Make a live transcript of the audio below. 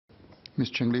Ms.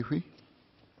 Cheng Lei Hui.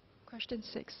 Question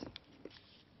 6.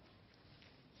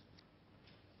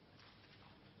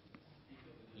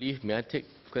 May I take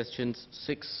questions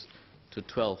 6 to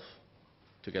 12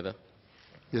 together?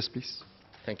 Yes, please.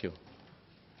 Thank you.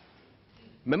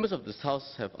 Members of this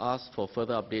House have asked for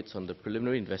further updates on the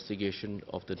preliminary investigation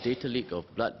of the data leak of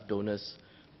blood donors'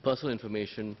 personal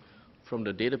information from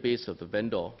the database of the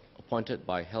vendor appointed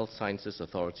by Health Sciences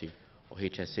Authority, or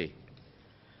HSA.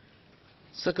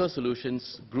 Circle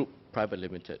Solutions Group Private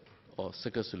Limited, or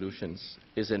Circle Solutions,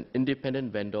 is an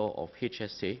independent vendor of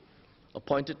HSA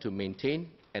appointed to maintain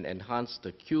and enhance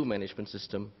the queue management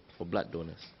system for blood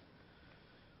donors.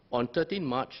 On 13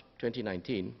 March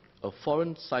 2019, a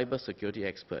foreign cybersecurity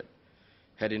expert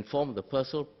had informed the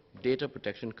Personal Data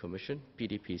Protection Commission,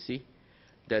 PDPC,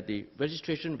 that the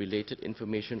registration-related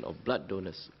information of blood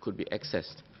donors could be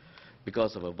accessed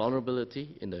because of a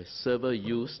vulnerability in the server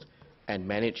used and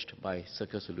managed by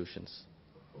Circle Solutions.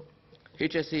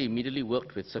 HSA immediately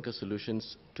worked with Circle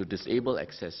Solutions to disable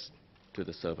access to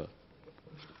the server.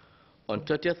 On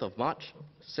 30th of March,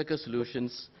 Circle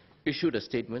Solutions issued a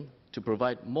statement to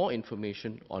provide more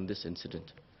information on this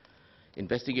incident.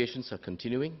 Investigations are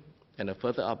continuing, and a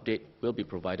further update will be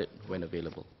provided when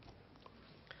available.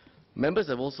 Members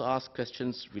have also asked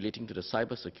questions relating to the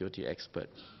cybersecurity expert.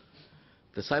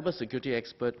 The cybersecurity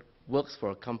expert works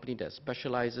for a company that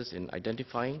specializes in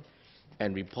identifying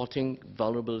and reporting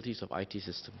vulnerabilities of IT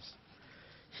systems.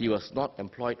 He was not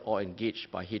employed or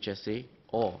engaged by HSA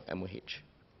or MOH.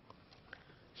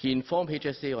 He informed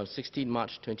HSA on 16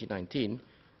 March 2019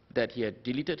 that he had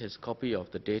deleted his copy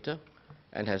of the data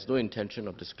and has no intention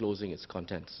of disclosing its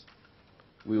contents.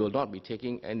 We will not be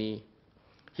taking any,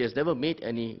 he has never made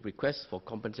any requests for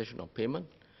compensation or payment,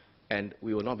 and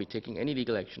we will not be taking any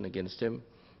legal action against him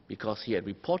because he had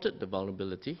reported the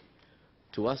vulnerability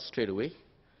to us straight away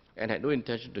and had no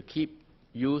intention to keep,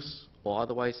 use, or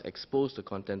otherwise expose the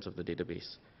contents of the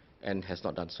database, and has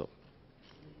not done so.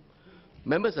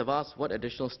 Members have asked what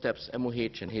additional steps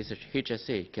MOH and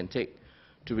HSA can take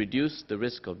to reduce the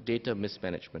risk of data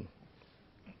mismanagement.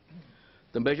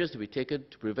 The measures to be taken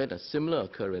to prevent a similar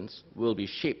occurrence will be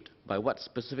shaped by what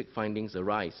specific findings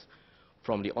arise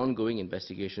from the ongoing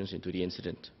investigations into the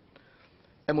incident.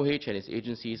 MOH and its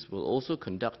agencies will also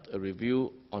conduct a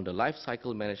review on the life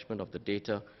cycle management of the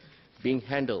data being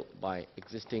handled by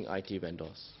existing IT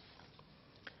vendors.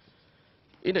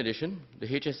 In addition, the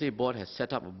HSA board has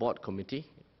set up a board committee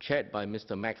chaired by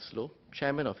Mr. Max Loh,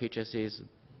 chairman of HSA's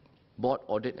Board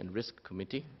Audit and Risk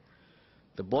Committee.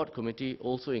 The board committee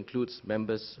also includes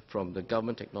members from the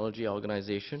Government Technology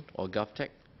Organization, or GovTech.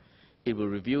 It will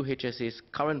review HSA's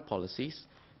current policies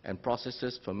and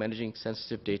processes for managing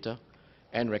sensitive data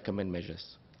and recommend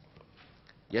measures.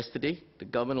 Yesterday, the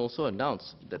government also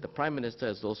announced that the Prime Minister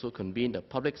has also convened a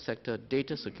Public Sector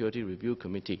Data Security Review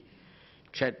Committee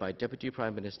chaired by Deputy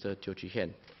Prime Minister Teo Chee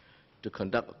Hean to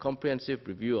conduct a comprehensive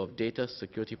review of data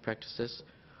security practices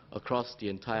across the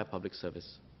entire public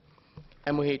service.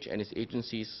 MOH and its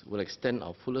agencies will extend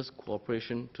our fullest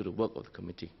cooperation to the work of the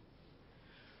committee.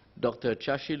 Dr.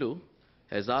 Chia Shi Lu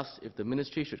has asked if the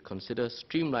ministry should consider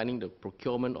streamlining the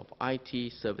procurement of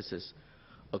IT services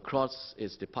across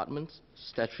its departments,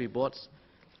 statutory boards,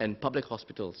 and public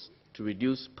hospitals to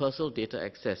reduce personal data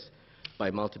access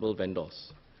by multiple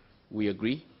vendors. We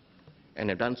agree and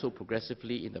have done so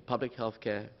progressively in the public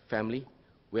healthcare family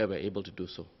where we are able to do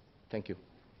so. Thank you.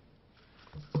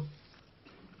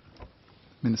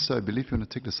 Minister, I believe you want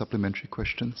to take the supplementary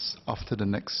questions after the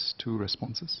next two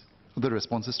responses. The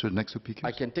responses to the next two PQs.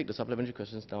 I can take the supplementary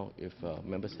questions now if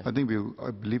members have. I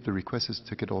believe the request is to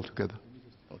take it all together.